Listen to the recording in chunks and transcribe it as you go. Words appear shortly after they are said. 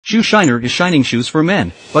Shoe shiner is shining shoes for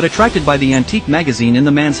men, but attracted by the antique magazine in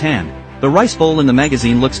the man's hand. The rice bowl in the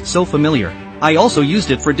magazine looks so familiar. I also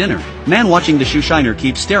used it for dinner. Man watching the shoe shiner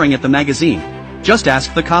keeps staring at the magazine. Just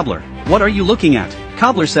ask the cobbler, "What are you looking at?"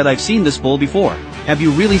 Cobbler said, "I've seen this bowl before." "Have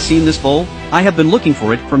you really seen this bowl?" "I have been looking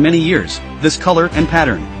for it for many years. This color and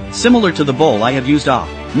pattern, similar to the bowl I have used off."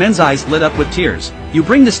 Men's eyes lit up with tears. "You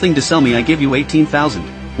bring this thing to sell me, I give you 18,000.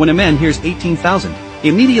 When a man hears 18,000,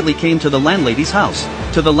 immediately came to the landlady's house.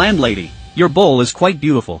 To the landlady, "Your bowl is quite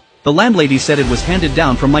beautiful." The landlady said, "It was handed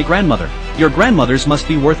down from my grandmother." "Your grandmother's must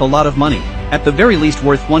be worth a lot of money. At the very least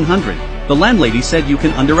worth 100. The landlady said, "You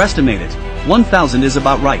can underestimate it. 1,000 is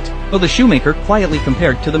about right." So the shoemaker quietly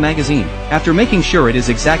compared to the magazine. After making sure it is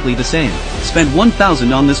exactly the same, spent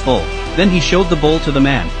 1,000 on this bowl. Then he showed the bowl to the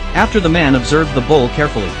man. After the man observed the bowl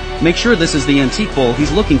carefully, make sure this is the antique bowl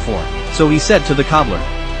he's looking for. So he said to the cobbler,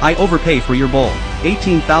 "I overpay for your bowl.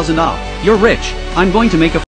 18,000 off. You're rich. I'm going to make a